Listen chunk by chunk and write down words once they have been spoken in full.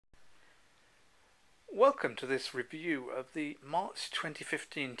Welcome to this review of the March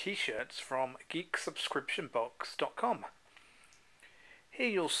 2015 t-shirts from geeksubscriptionbox.com. Here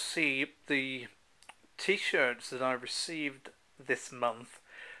you'll see the t-shirts that I received this month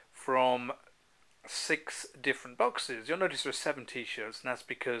from 6 different boxes. You'll notice there are 7 t-shirts, and that's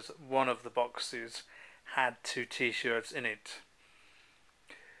because one of the boxes had 2 t-shirts in it.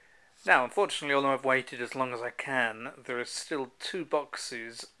 Now, unfortunately, although I've waited as long as I can, there are still 2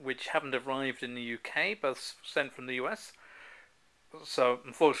 boxes which haven't arrived in the UK, both sent from the US. So,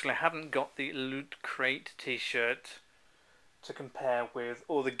 unfortunately, I haven't got the Loot Crate t-shirt to compare with,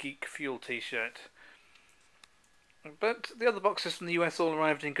 or the Geek Fuel t-shirt. But the other boxes from the US all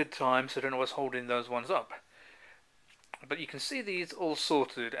arrived in good time, so I don't know what's holding those ones up. But you can see these all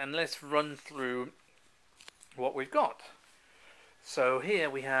sorted, and let's run through what we've got. So here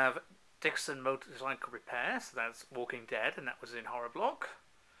we have Dixon Motorcycle Repair, so that's Walking Dead, and that was in Horror Block.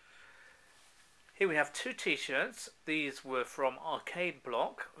 Here we have 2 t-shirts. These were from Arcade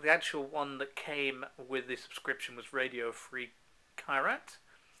Block. The actual one that came with the subscription was Radio Free Kairat.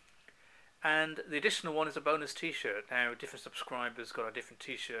 And the additional one is a bonus t-shirt. Now, different subscribers got a different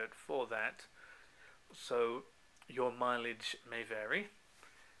t-shirt for that, so your mileage may vary.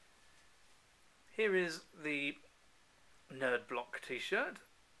 Here is the Nerd Block t-shirt.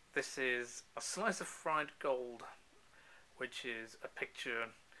 This is a slice of fried gold, which is a picture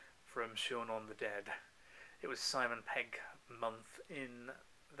from Shaun of the Dead. It was Simon Pegg month in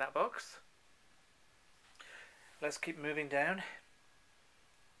that box. Let's keep moving down.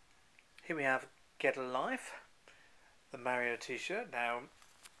 Here we have Get a Life, the Mario t-shirt. Now,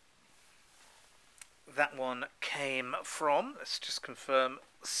 that one came from, let's just confirm,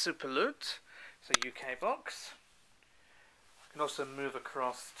 Super Loot. It's a UK box. You can also move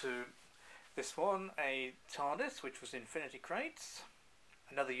across to this one, a TARDIS, which was Infinity Crates,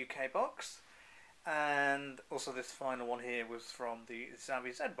 another UK box, and also this final one here was from the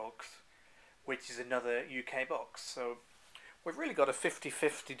Zavi Z box, which is another UK box. So we've really got a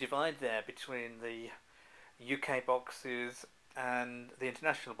 50-50 divide there between the UK boxes and the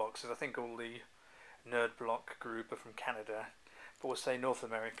international boxes. I think all the Nerd Block group are from Canada, but we'll say North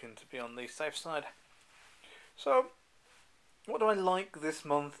American to be on the safe side. So, what do I like this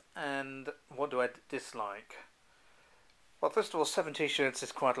month and what do I dislike? Well, first of all, 7 t-shirts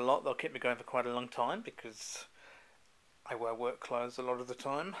is quite a lot. They'll keep me going for quite a long time because I wear work clothes a lot of the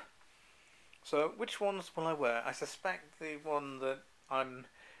time. So, which ones will I wear? I suspect the one that I'm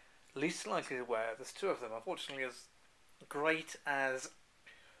least likely to wear, there's 2 of them. Unfortunately, as great as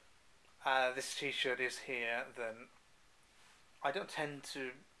this t-shirt is here, then I don't tend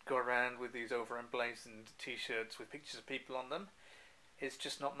to go around with these over-emblazoned t-shirts with pictures of people on them. It's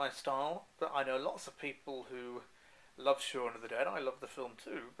just not my style, but I know lots of people who love Shaun of the Dead. I love the film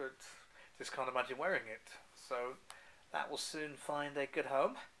too, but just can't imagine wearing it. So that will soon find a good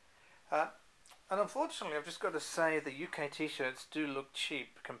home. And unfortunately, I've just got to say the UK t-shirts do look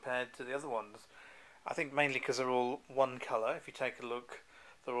cheap compared to the other ones. I think mainly because they're all one colour. If you take a look,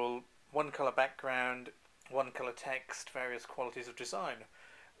 they're all one colour background, one colour text, various qualities of design.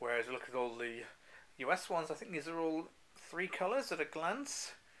 Whereas look at all the US ones, I think these are all 3 colours at a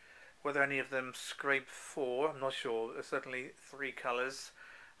glance. Whether any of them scrape 4, I'm not sure. There's certainly 3 colours.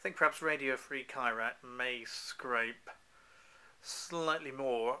 I think perhaps Radio Free Kairat may scrape slightly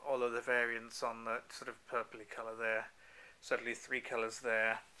more, although the variants on that sort of purpley colour there. Certainly 3 colours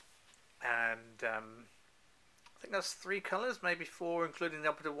there. And I think that's 3 colours, maybe 4 including the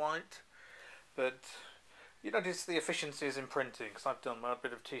opposite white. But you notice the efficiencies in printing, because I've done a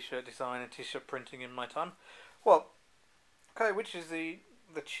bit of t-shirt design and t-shirt printing in my time. Well, okay, which is the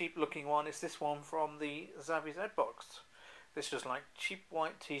cheap looking one? Is this one from the Zavi Z box. This is like cheap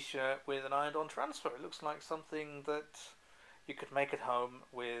white t-shirt with an ironed on transfer. It looks like something that you could make at home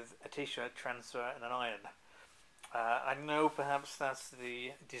with a t-shirt transfer and an iron. I know perhaps that's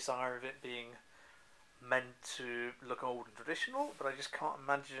the desire of it being meant to look old and traditional, but I just can't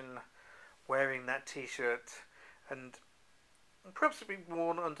imagine wearing that t-shirt, and perhaps it'd be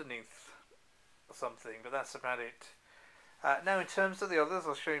worn underneath something, but that's about it. Now, in terms of the others,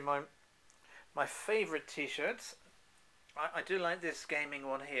 I'll show you my favourite t-shirts. I do like this gaming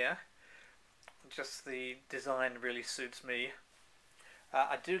one here. Just the design really suits me.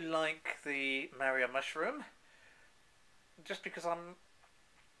 I do like the Mario Mushroom, just because I'm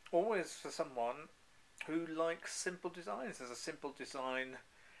always for someone who likes simple designs. There's a simple design,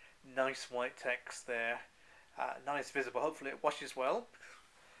 nice white text there, nice visible. Hopefully it washes well.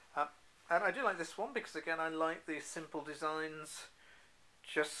 And I do like this one because, again, I like these simple designs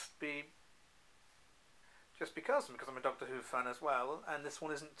just because I'm a Doctor Who fan as well, and this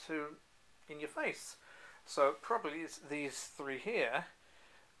one isn't too in your face. So probably it's these three here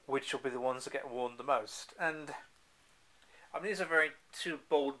which will be the ones that get worn the most. And I mean, these are very two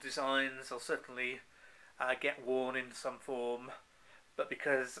bold designs. They'll certainly get worn in some form, but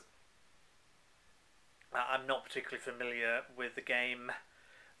because I'm not particularly familiar with the game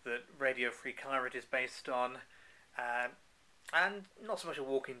that Radio Free Pirate is based on, and not so much a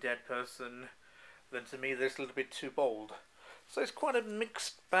Walking Dead person, then to me they're a little bit too bold. So it's quite a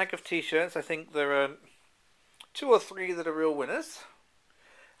mixed bag of t-shirts. I think there are 2 or 3 that are real winners.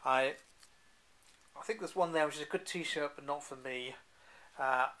 I think there's one there which is a good t-shirt but not for me,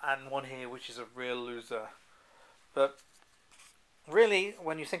 and one here which is a real loser. But really,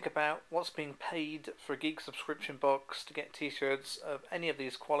 when you think about what's being paid for a Geek subscription box to get t-shirts of any of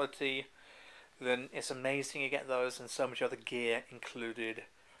these quality, then it's amazing you get those and so much other gear included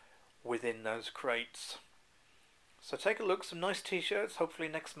within those crates. So take a look, some nice t-shirts. Hopefully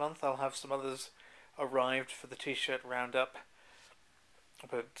next month I'll have some others arrived for the t-shirt roundup.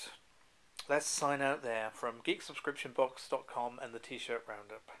 But let's sign out there from geeksubscriptionbox.com and the t-shirt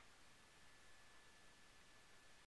roundup.